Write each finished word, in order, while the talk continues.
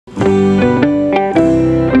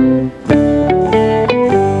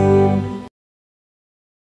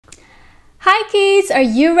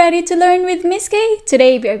are you ready to learn with Miss Kaye?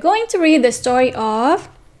 Today we are going to read the story of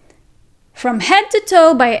From Head to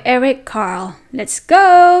Toe by Eric Carle. Let's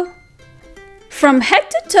go! From Head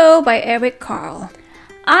to Toe by Eric Carle.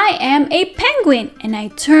 I am a penguin and I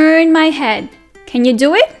turn my head. Can you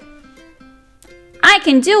do it? I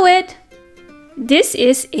can do it. This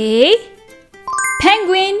is a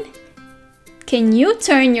penguin. Can you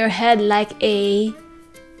turn your head like a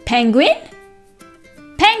penguin?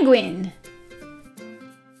 Penguin.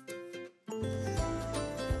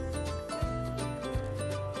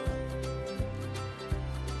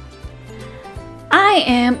 I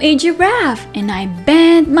am a giraffe and I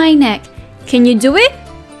bend my neck. Can you do it?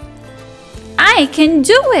 I can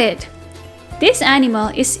do it. This animal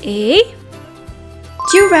is a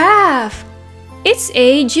giraffe. It's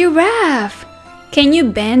a giraffe. Can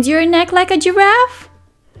you bend your neck like a giraffe?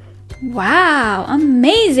 Wow,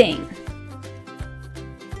 amazing!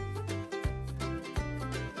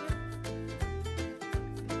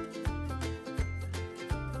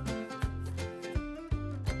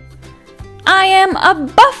 I am a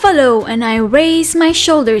buffalo and I raise my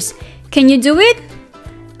shoulders. Can you do it?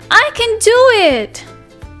 I can do it!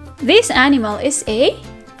 This animal is a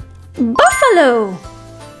buffalo.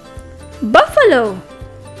 Buffalo.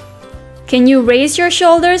 Can you raise your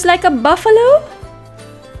shoulders like a buffalo?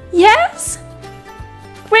 Yes?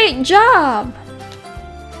 Great job!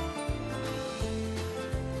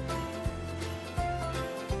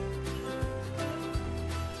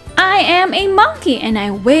 I am a monkey and I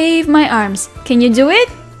wave my arms. Can you do it?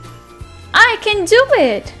 I can do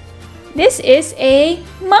it! This is a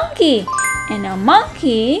monkey and a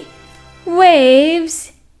monkey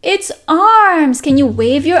waves its arms. Can you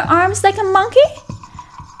wave your arms like a monkey?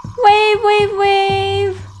 Wave, wave,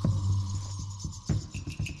 wave!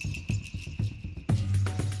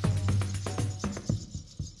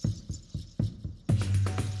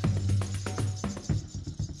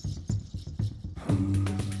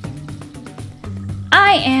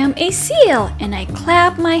 I am a seal and I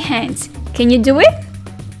clap my hands. Can you do it?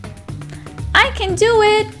 I can do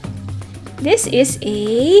it! This is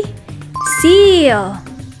a seal.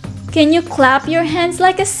 Can you clap your hands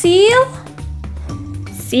like a seal?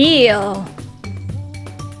 Seal.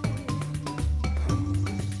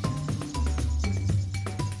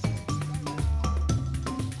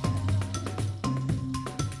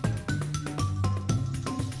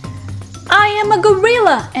 I am a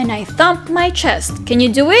gorilla and I thump my chest. Can you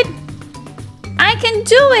do it? I can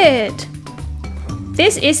do it!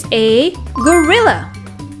 This is a gorilla.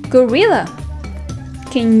 Gorilla.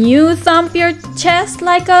 Can you thump your chest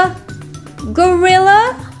like a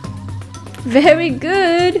gorilla? Very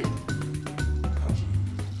good.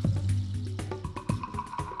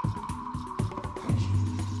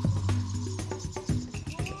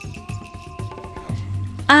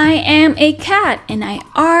 I am a cat and I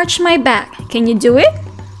arch my back. Can you do it?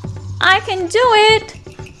 I can do it.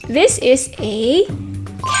 This is a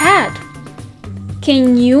cat.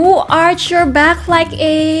 Can you arch your back like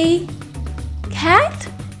a cat?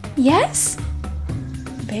 Yes?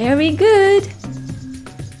 Very good.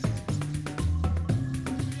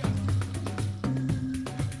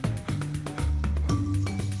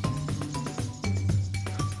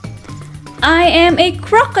 I am a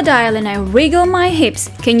crocodile and I wriggle my hips.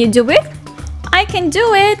 Can you do it? I can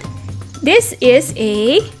do it. This is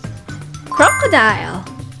a crocodile.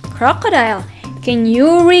 Crocodile. Can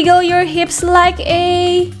you wriggle your hips like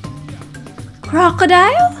a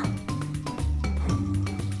crocodile?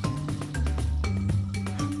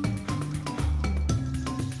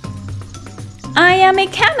 I am a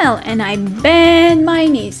camel and I bend my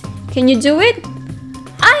knees. Can you do it?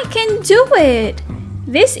 I can do it.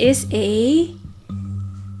 This is a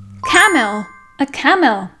camel. A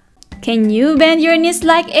camel. Can you bend your knees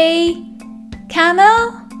like a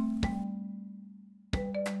camel?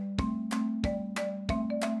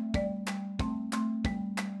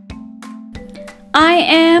 I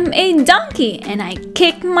am a donkey and I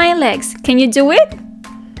kick my legs. Can you do it?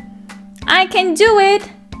 I can do it.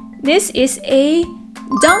 This is a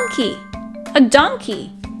donkey. A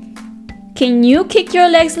donkey. Can you kick your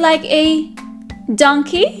legs like a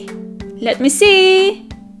donkey? Let me see.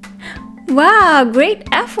 Wow, great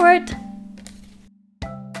effort.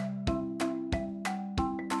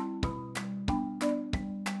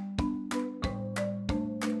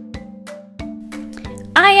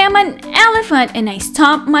 I am an elephant and I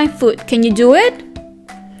stomp my foot. Can you do it?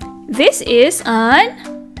 This is an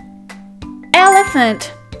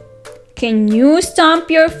elephant. Can you stomp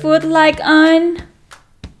your foot like an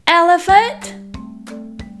elephant?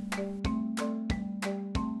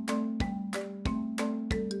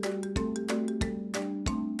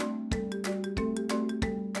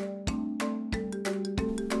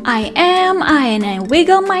 I am I and I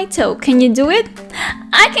wiggle my toe. Can you do it?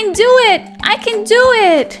 I can do it! I can do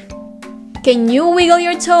it! Can you wiggle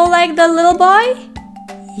your toe like the little boy?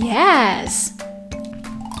 Yes!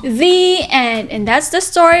 The end. And that's the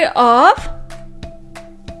story of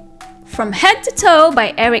From Head to Toe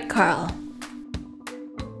by Eric Carle.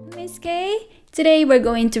 Miss Kaye, today we're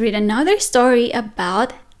going to read another story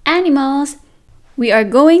about animals. We are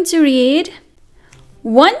going to read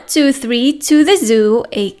 1, 2, 3 to the Zoo,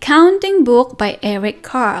 a counting book by Eric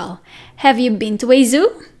Carle. Have you been to a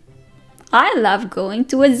zoo? I love going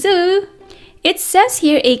to a zoo. It says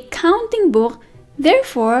here a counting book,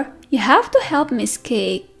 therefore you have to help Miss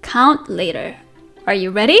Kaye count later. Are you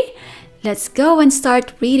ready? Let's go and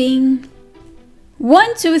start reading.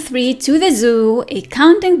 1, 2, 3 to the Zoo, a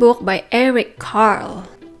counting book by Eric Carle.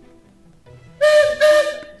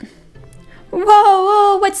 Whoa,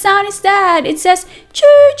 whoa, what sound is that? It says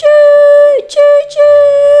choo-choo,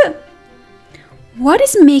 choo-choo. What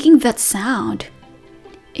is making that sound?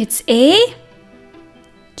 It's a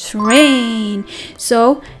train.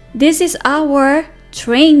 So this is our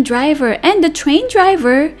train driver, and the train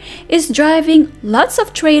driver is driving lots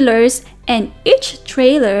of trailers, and each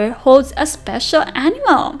trailer holds a special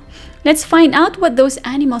animal. Let's find out what those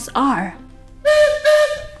animals are.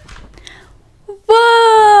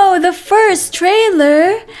 Whoa! The first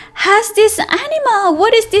trailer has this animal.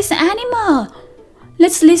 What is this animal?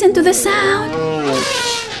 Let's listen to the sound.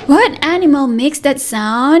 What animal makes that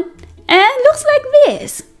sound and looks like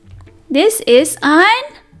this? This is an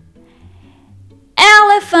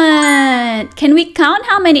elephant. Can we count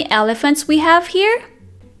how many elephants we have here?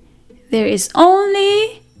 There is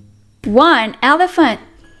only one elephant.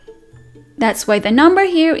 That's why the number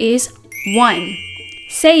here is 1.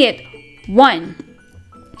 Say it. 1.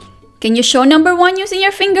 Can you show number 1 using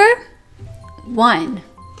your finger? 1.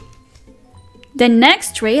 The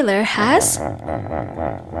next trailer has...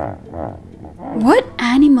 What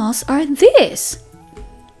animals are these?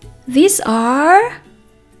 These are...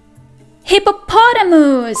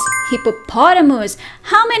 Hippopotamus! Hippopotamus!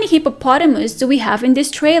 How many hippopotamus do we have in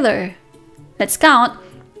this trailer? Let's count.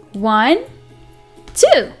 1,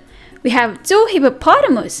 2. We have 2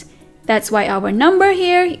 hippopotamus. That's why our number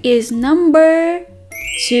here is number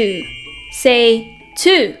 2. Say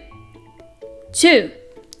 2. 2.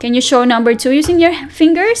 Can you show number 2 using your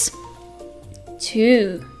fingers?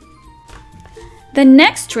 2. The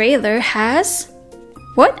next trailer has...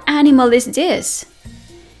 What animal is this?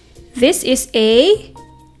 This is a...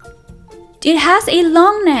 It has a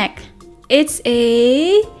long neck. It's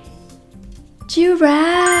a...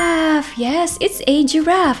 giraffe. Yes, it's a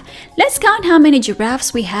giraffe. Let's count how many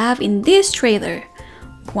giraffes we have in this trailer.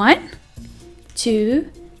 1, 2,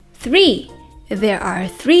 3. There are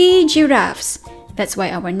 3 giraffes. That's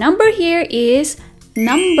why our number here is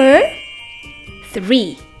number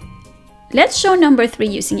 3. Let's show number 3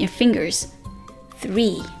 using your fingers.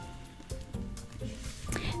 3.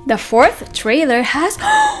 The fourth trailer has...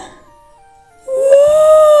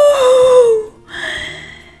 Whoa!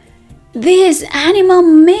 This animal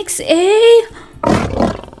makes a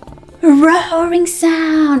roaring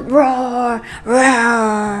sound. Roar,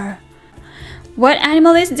 roar. What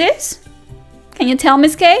animal is this? Can you tell,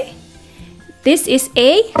 Miss Kaye? This is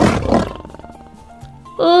a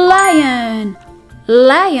lion.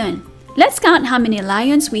 Lion. Let's count how many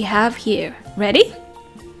lions we have here. Ready?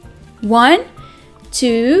 1,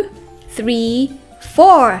 2, 3,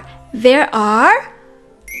 4. There are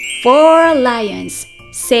 4 lions.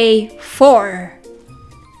 Say 4.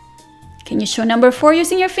 Can you show number 4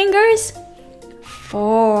 using your fingers?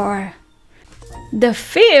 4. The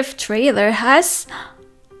fifth trailer has...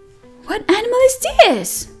 What animal is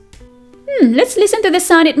this? Let's listen to the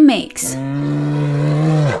sound it makes.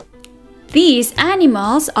 These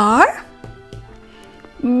animals are...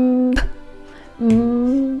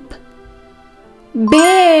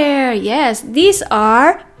 Bear. Yes, these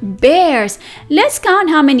are bears. Let's count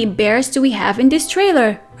how many bears do we have in this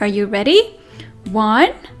trailer. Are you ready?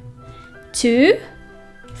 1, 2,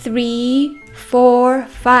 3, 4,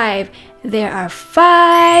 5. There are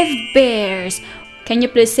 5 bears. Can you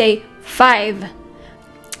please say 5?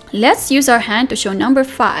 Let's use our hand to show number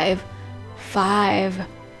 5. 5.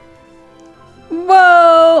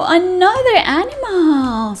 Whoa! Another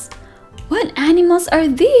animals. What animals are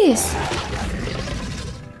these?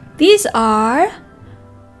 These are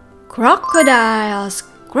crocodiles.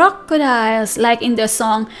 Crocodiles, like in the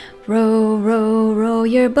song Row, row, row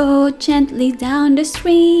your boat gently down the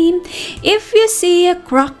stream. If you see a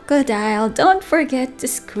crocodile, don't forget to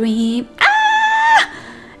scream. Ah!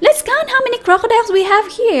 Let's count how many crocodiles we have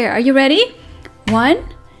here. Are you ready? 1,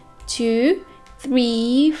 2,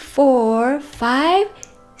 3, 4, 5,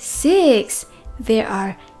 6. There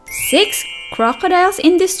are 6 crocodiles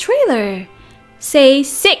in this trailer. Say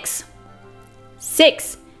 6.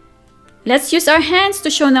 6. Let's use our hands to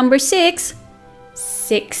show number 6.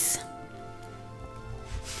 6.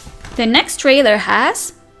 The next trailer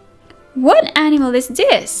has... What animal is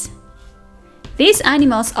this? These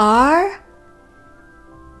animals are...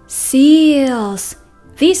 seals.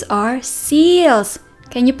 These are seals.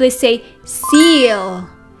 Can you please say seal?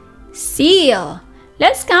 Seal.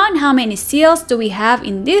 Let's count how many seals do we have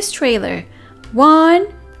in this trailer. 1,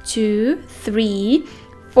 2, 3,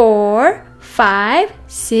 4, 5,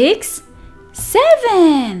 6,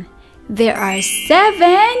 7. There are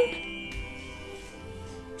 7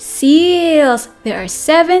 seals. There are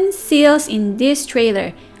 7 seals in this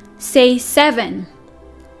trailer. Say 7.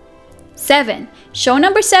 7. Show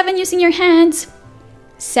number 7 using your hands.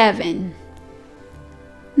 7.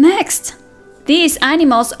 Next, these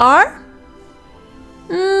animals are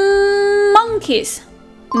monkeys.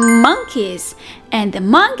 Monkeys. And the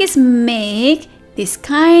monkeys make this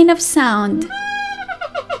kind of sound.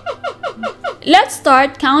 Let's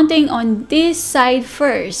start counting on this side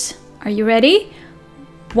first. Are you ready?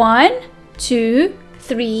 1, 2,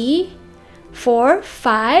 3, 4,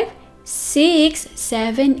 5, 6,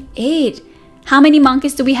 7, 8. How many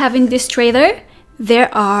monkeys do we have in this trailer?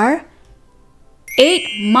 There are 8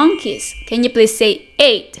 monkeys. Can you please say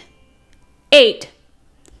 8? 8.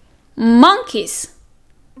 Monkeys.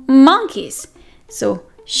 Monkeys. So,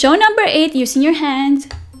 show number 8 using your hands.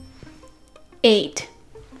 8.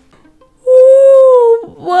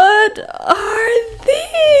 Ooh, what are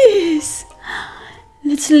these?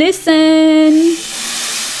 Let's listen.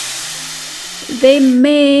 They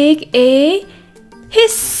make a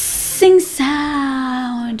hissing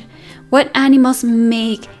sound. What animals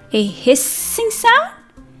make a hissing sound?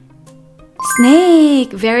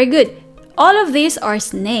 Snake. Very good. All of these are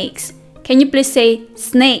snakes. Can you please say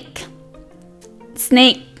snake?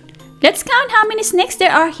 Snake. Let's count how many snakes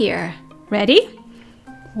there are here. Ready?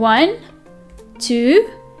 1, 2,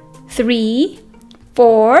 3,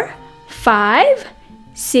 4, 5,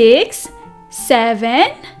 6,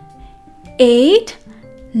 7, 8,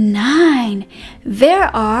 9.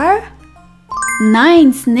 There are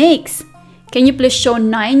 9 snakes. Can you please show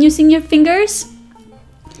 9 using your fingers?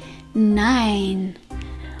 9.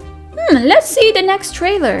 Let's see the next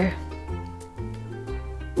trailer.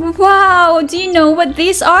 Wow, do you know what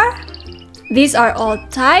these are? These are all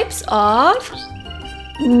types of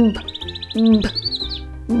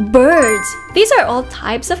birds. These are all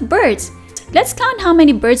types of birds. Let's count how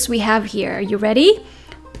many birds we have here. Are you ready?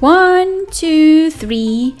 1, 2,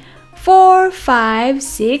 3, 4, 5,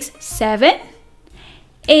 6, 7,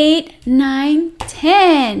 8, 9,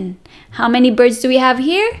 10. How many birds do we have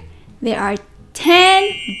here? There are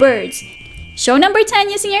 10 birds. Show number 10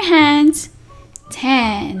 using your hands.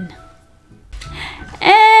 10.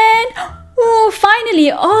 And finally,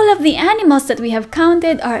 all of the animals that we have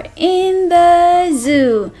counted are in the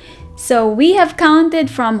zoo. So we have counted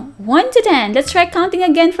from 1 to 10. Let's try counting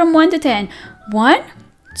again from 1 to 10. 1,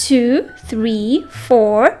 2, 3,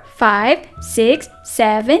 4, 5, 6,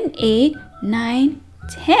 7, 8, 9,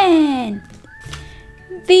 10.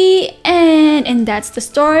 The end. And that's the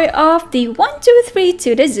story of the 1, 2, 3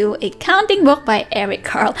 to the Zoo, a counting book by Eric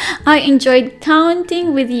Carle. I enjoyed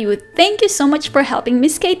counting with you. Thank you so much for helping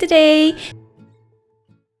Miss Kaye today.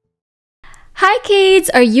 Hi kids,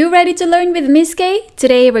 are you ready to learn with Miss Kaye?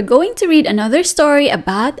 Today we're going to read another story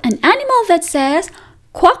about an animal that says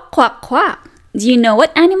quack quack quack. Do you know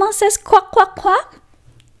what animal says quack quack quack?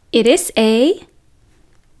 It is a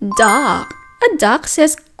dog. A dog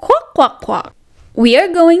says quack quack quack. We are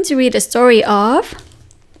going to read a story of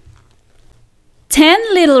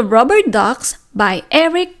 10 Little Rubber Ducks by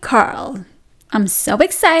Eric Carle. I'm so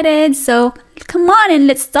excited, so come on and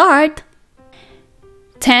let's start.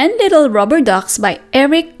 10 Little Rubber Ducks by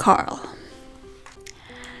Eric Carle.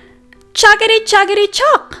 Chuggity chuggity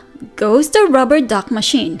chuck goes the rubber duck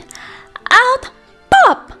machine. Out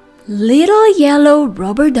pop little yellow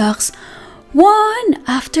rubber ducks, one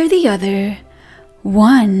after the other.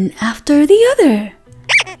 One after the other.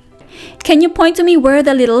 Can you point to me where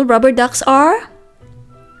the little rubber ducks are?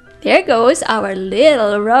 There goes our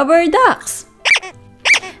little rubber ducks.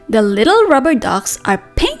 The little rubber ducks are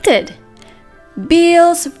painted.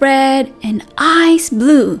 Bills red and eyes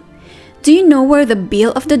blue. Do you know where the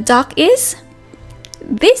bill of the duck is?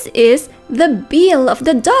 This is the bill of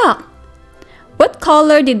the duck. What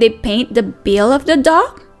color did they paint the bill of the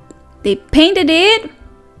duck? They painted it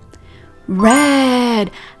red.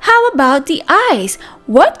 How about the eyes?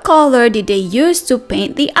 What color did they use to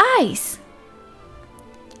paint the eyes?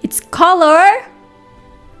 It's color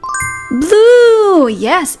blue.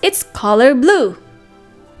 Yes, it's color blue.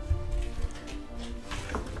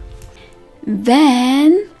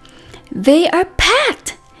 Then they are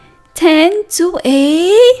packed 10 to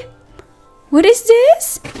a, what is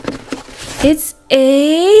this? It's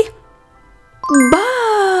a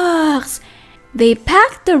box. They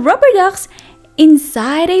packed the rubber ducks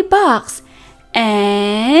inside a box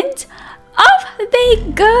and off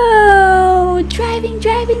they go. Driving,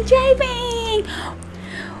 driving, driving.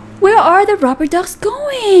 Where are the rubber ducks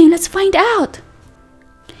going? Let's find out.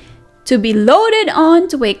 To be loaded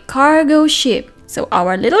onto a cargo ship. So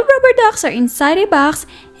our little rubber ducks are inside a box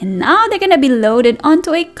and now they're gonna be loaded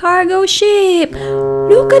onto a cargo ship.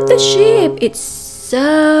 Look at the ship. It's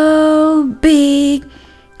so big.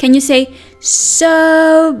 Can you say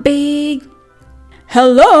so big?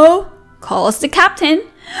 Hello, calls the captain.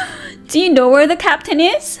 Do you know where the captain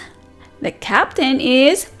is? The captain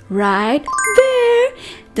is right there.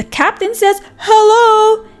 The captain says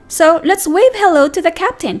hello. So let's wave hello to the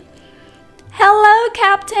captain. Hello,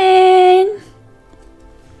 Captain.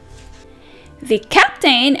 The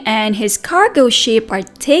captain and his cargo ship are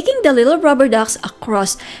taking the little rubber ducks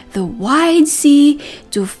across the wide sea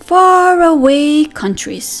to faraway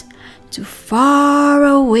countries. To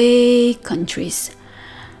faraway countries.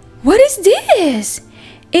 What is this?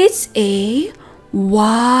 It's a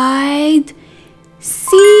wide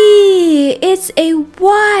sea. It's a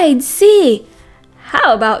wide sea.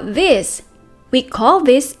 How about this? We call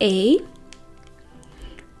this a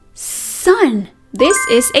sun. This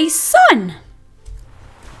is a sun.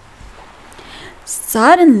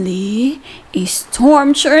 Suddenly, a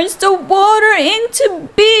storm turns the water into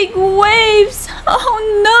big waves. Oh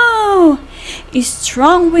no! A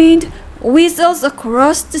strong wind whistles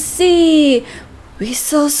across the sea.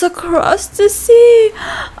 Whistles across the sea.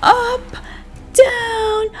 Up,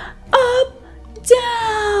 down, up,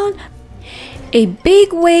 down. A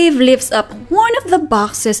big wave lifts up one of the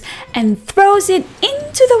boxes and throws it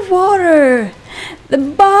into the water. The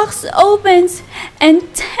box opens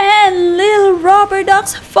and 10 little rubber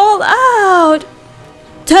ducks fall out.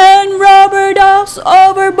 10 rubber ducks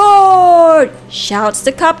overboard, shouts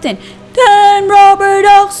the captain. 10 rubber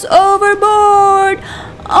ducks overboard.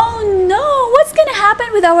 Oh no, what's gonna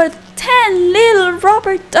happen with our 10 little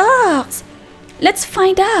rubber ducks? Let's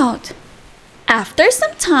find out. After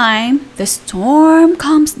some time, the storm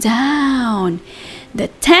calms down. The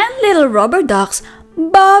 10 little rubber ducks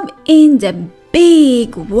bob in the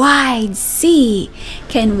big wide sea.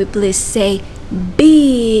 Can we please say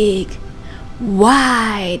big,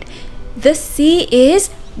 wide? The sea is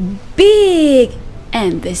big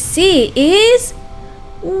and the sea is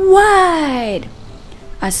wide.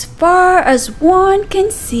 As far as one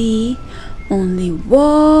can see, only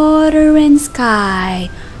water and sky.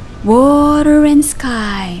 Water and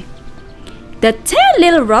sky. The 10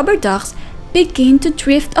 little rubber ducks begin to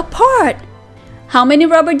drift apart. How many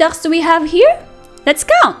rubber ducks do we have here? Let's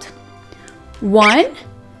count. 1,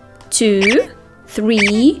 2,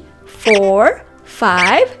 3, 4,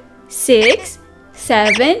 5, 6,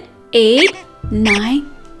 7, 8,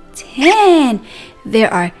 9, 10.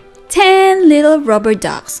 There are 10 little rubber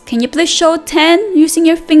ducks. Can you please show 10 using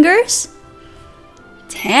your fingers?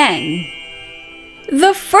 10.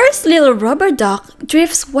 The first little rubber duck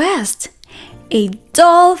drifts west. A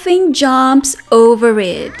dolphin jumps over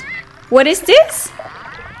it. What is this?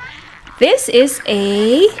 This is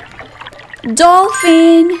a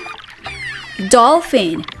dolphin.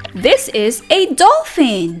 Dolphin. This is a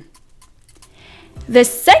dolphin. The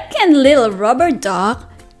second little rubber duck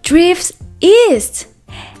drifts east.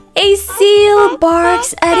 A seal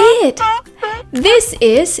barks at it. This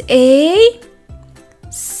is a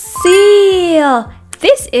seal.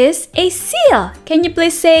 This is a seal. Can you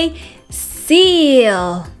please say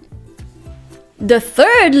seal? The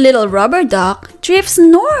third little rubber duck drifts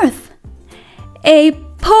north. A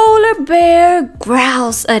polar bear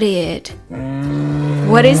growls at it.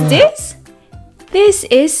 What is this? This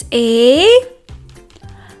is a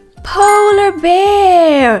polar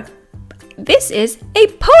bear. This is a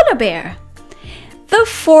polar bear. The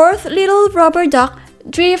fourth little rubber duck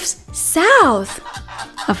drifts south.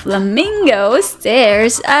 A flamingo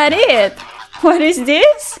stares at it. What is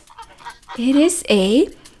this? It is a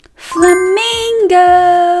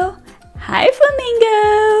flamingo. Hi,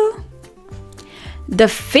 flamingo. The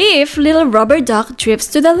fifth little rubber duck drifts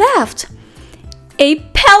to the left. A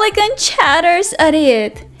pelican chatters at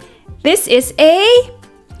it. This is a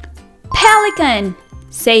pelican.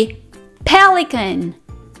 Say pelican.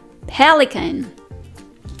 Pelican.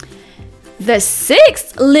 The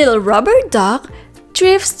sixth little rubber duck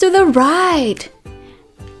drifts to the right.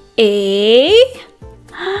 a...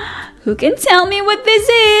 Who can tell me what this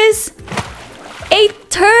is? A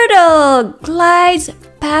turtle glides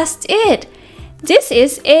past it. This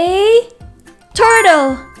is a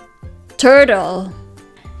turtle. Turtle.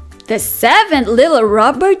 The seventh little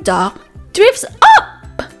rubber duck drifts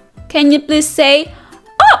up. Can you please say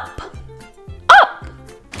up? Up.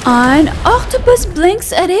 An octopus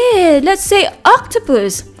blinks at it. Let's say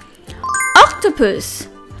octopus. Octopus.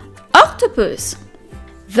 Octopus.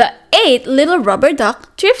 The eighth little rubber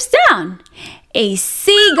duck drifts down. A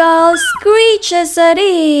seagull screeches at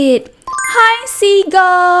it. Hi,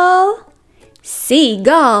 seagull.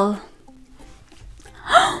 Seagull.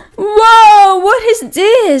 Whoa, what is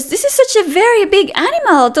this? This is such a very big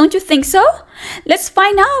animal, don't you think so? Let's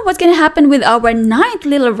find out what's going to happen with our ninth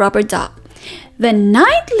little rubber duck. The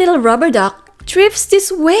ninth little rubber duck drifts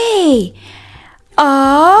this way.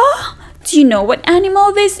 Do you know what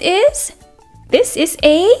animal this is? This is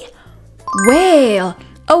a whale.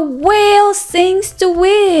 A whale sings to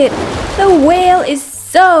it. The whale is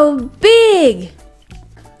so big.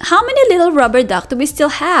 How many little rubber ducks do we still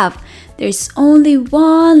have? There's only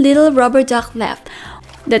one little rubber duck left.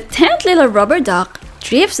 The 10th little rubber duck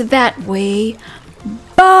drifts that way,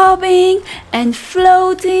 bobbing and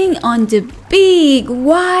floating on the big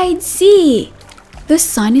wide sea. The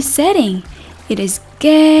sun is setting. It is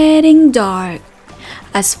getting dark.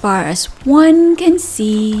 As far as one can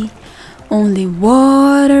see, only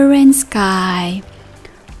water and sky.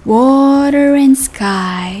 Water and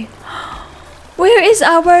sky. Where is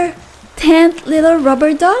our 10th little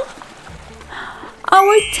rubber duck?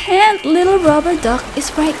 Our 10th little rubber duck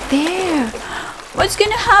is right there. What's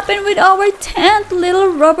gonna happen with our 10th little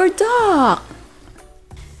rubber duck?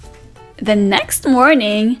 The next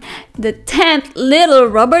morning, the 10th little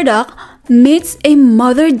rubber duck meets a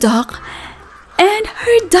mother duck and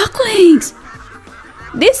her ducklings.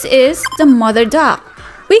 This is the mother duck.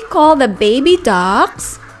 We call the baby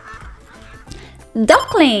ducks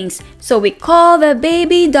ducklings. So we call the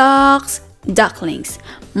baby ducks ducklings.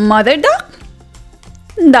 Mother duck,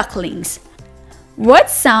 ducklings. What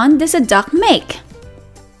sound does a duck make?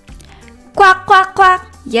 Quack, quack,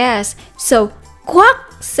 quack. Yes, so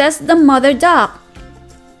quack says the mother duck.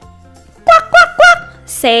 Quack, quack, quack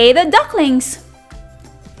say the ducklings.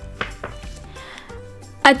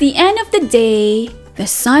 At the end of the day, the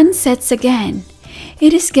sun sets again.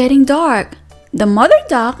 It is getting dark. The mother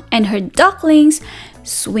duck and her ducklings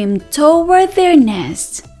swim toward their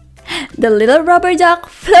nest. The little rubber duck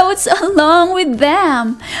floats along with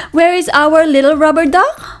them. Where is our little rubber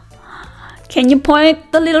duck? Can you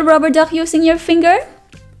point the little rubber duck using your finger?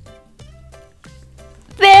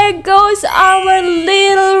 There goes our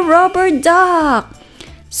little rubber duck.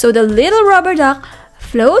 So the little rubber duck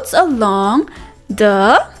floats along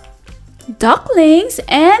the ducklings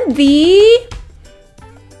and the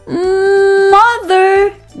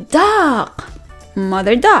mother duck.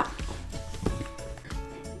 Mother duck.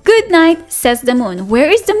 Good night, says the moon. Where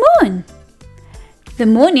is the moon? The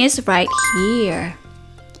moon is right here.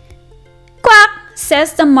 Quack,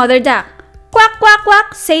 says the mother duck. Quack, quack,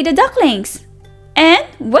 quack, say the ducklings. And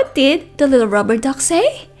what did the little rubber duck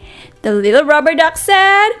say? The little rubber duck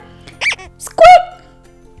said, squeak.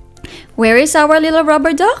 Where is our little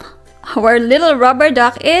rubber duck? Our little rubber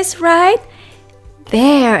duck is right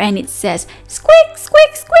there, and it says, squeak,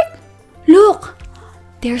 squeak, squeak. Look,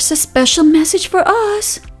 there's a special message for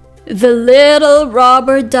us. The little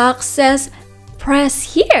rubber duck says,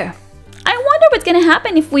 press here. I wonder what's gonna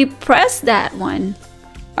happen if we press that one.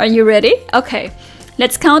 Are you ready? Okay,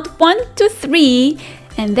 let's count 1 to 3,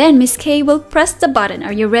 and then Miss Kaye will press the button.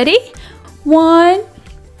 Are you ready? 1,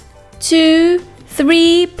 2,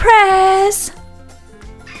 3, press.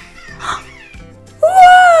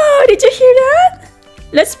 Whoa! Did you hear that?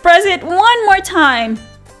 Let's press it one more time.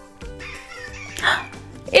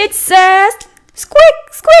 It says, squeak,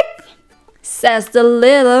 squeak, says the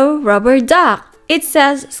little rubber duck. It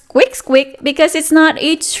says squeak, squeak because it's not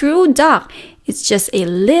a true duck. It's just a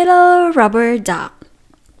little rubber duck.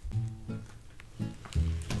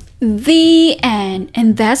 The end.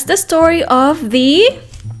 And that's the story of the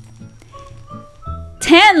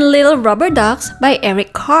 10 Little Rubber Ducks by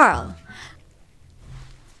Eric Carle.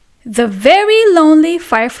 The Very Lonely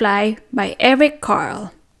Firefly by Eric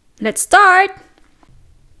Carle. Let's start.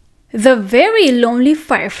 The Very Lonely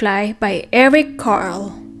Firefly by Eric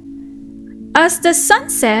Carle. As the sun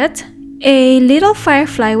set, a little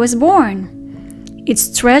firefly was born. It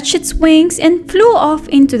stretched its wings and flew off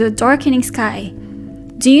into the darkening sky.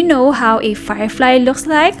 Do you know how a firefly looks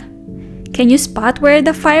like? Can you spot where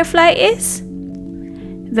the firefly is?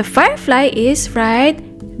 The firefly is right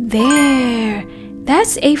there.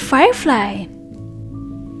 That's a firefly.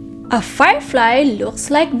 A firefly looks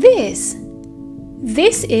like this.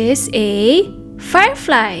 This is a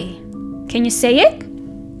firefly. Can you say it?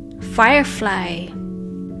 Firefly.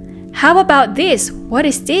 How about this? What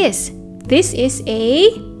is this? This is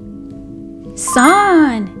a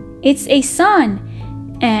sun. It's a sun.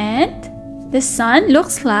 And the sun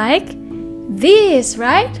looks like this,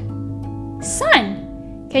 right?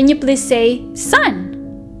 Sun. Can you please say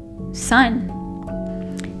sun? Sun.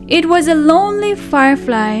 It was a lonely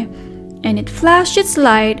firefly, and it flashed its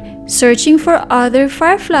light, searching for other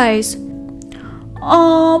fireflies.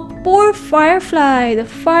 Oh, poor firefly. The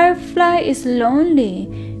firefly is lonely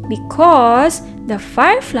because the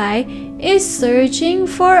firefly is searching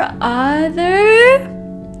for other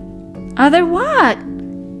what?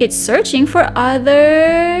 It's searching for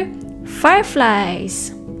other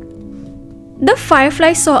fireflies. The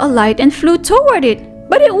firefly saw a light and flew toward it,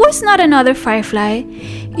 but it was not another firefly.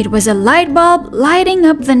 It was a light bulb lighting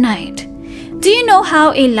up the night. Do you know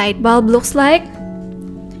how a light bulb looks like?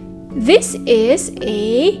 This is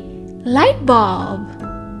a light bulb.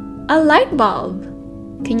 A light bulb.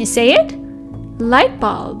 Can you say it? Light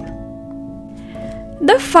bulb.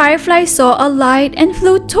 The firefly saw a light and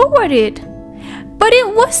flew toward it. But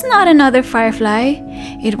it was not another firefly.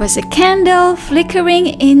 It was a candle flickering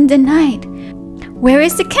in the night. Where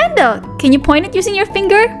is the candle? Can you point it using your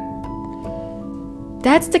finger?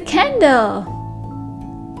 That's the candle.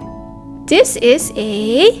 This is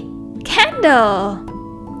a candle.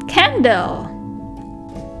 Candle.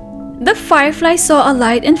 The firefly saw a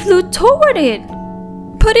light and flew toward it.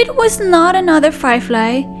 But it was not another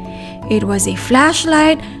firefly. It was a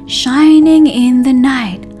flashlight shining in the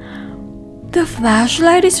night. The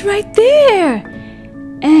flashlight is right there.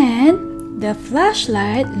 And the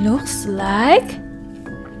flashlight looks like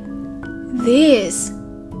this.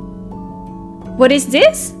 What is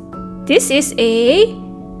this? This is a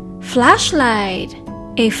flashlight.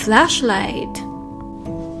 A flashlight.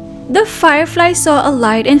 The firefly saw a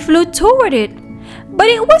light and flew toward it. But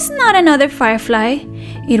it was not another firefly.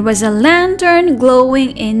 It was a lantern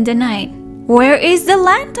glowing in the night. Where is the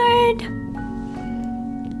lantern?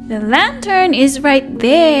 The lantern is right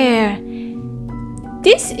there.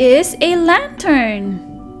 This is a lantern.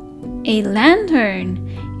 A lantern.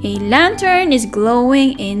 A lantern is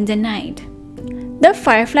glowing in the night. The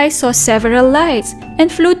firefly saw several lights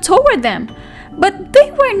and flew toward them, but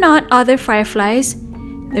they were not other fireflies.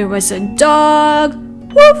 There was a dog,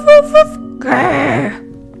 woof woof woof, grrr,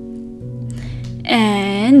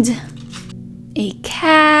 and a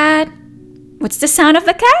cat. What's the sound of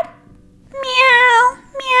the cat? Meow,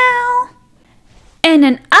 meow. And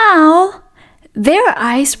an owl, their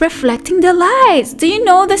eyes reflecting the lights. Do you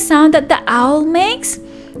know the sound that the owl makes?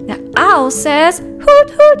 The owl says,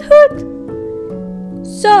 hoot, hoot, hoot.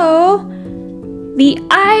 So, the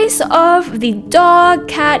eyes of the dog,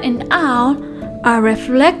 cat, and owl are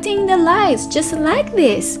reflecting the lights just like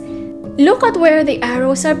this. Look at where the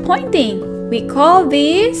arrows are pointing. We call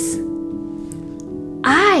these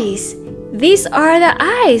eyes. These are the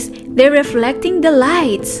eyes. They're reflecting the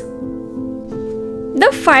lights.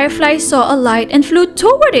 The firefly saw a light and flew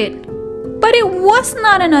toward it. But it was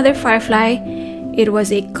not another firefly. It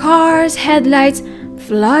was a car's headlights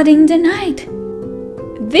flooding the night.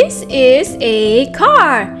 This is a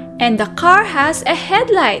car, and the car has a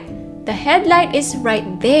headlight. The headlight is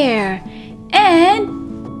right there, and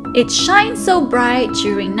it shines so bright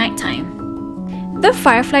during nighttime. The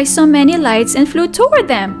firefly saw many lights and flew toward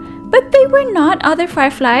them, but they were not other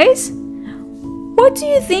fireflies. What do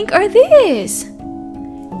you think are these?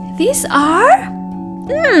 These are?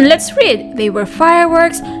 Let's read. They were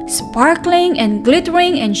fireworks, sparkling and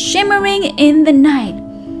glittering and shimmering in the night.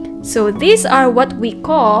 So these are what we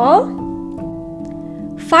call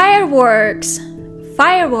fireworks.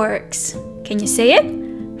 Fireworks. Can you say it?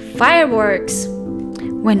 Fireworks.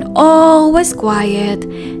 When all was quiet,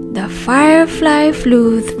 the firefly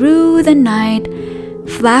flew through the night,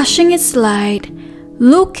 flashing its light,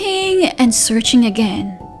 looking and searching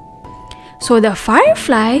again. So the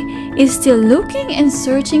firefly is still looking and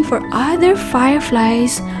searching for other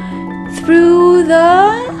fireflies through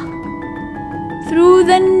the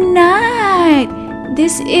night.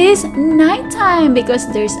 This is nighttime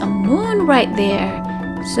because there's a moon right there.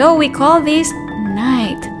 So we call this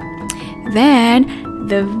night. Then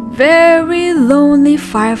the very lonely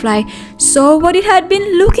firefly saw what it had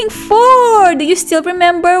been looking for. Do you still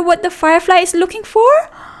remember what the firefly is looking for?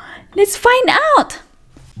 Let's find out.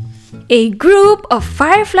 A group of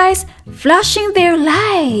fireflies flashing their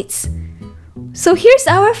lights. So here's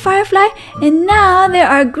our firefly, and now there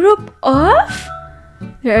are a group of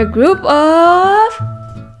They're a group of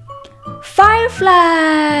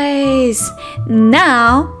fireflies.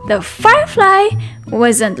 Now the firefly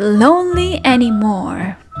wasn't lonely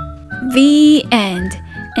anymore. The end.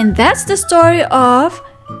 And that's the story of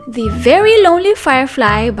The Very Lonely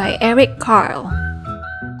Firefly by Eric Carle.